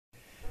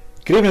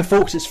Good evening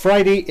folks, it's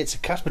Friday, it's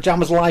Cat's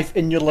Pajamas Live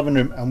in your living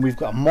room, and we've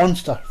got a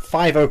monster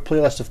 5-hour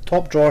playlist of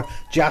top drawer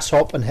jazz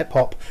hop and hip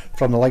hop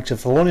from the likes of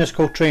Thelonius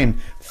Coltrane,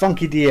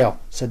 Funky DL,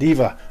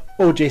 Sadiva,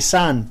 OJ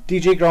San,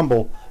 DJ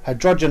Grumble,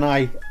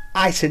 Hydrogenii,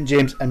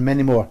 iSaintJames and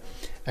many more.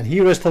 And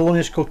here is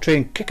Thelonius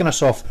Coltrane kicking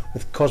us off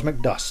with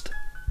Cosmic Dust.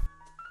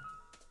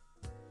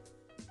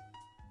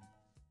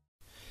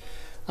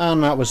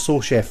 And that was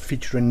Soul Chef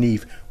featuring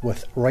Neve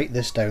with Write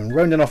This Down,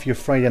 rounding off your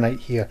Friday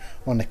night here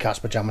on the Cat's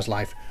Pajamas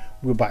Live.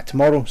 We'll be back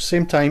tomorrow,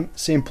 same time,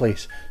 same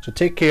place. So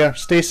take care,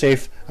 stay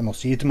safe, and we'll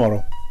see you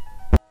tomorrow.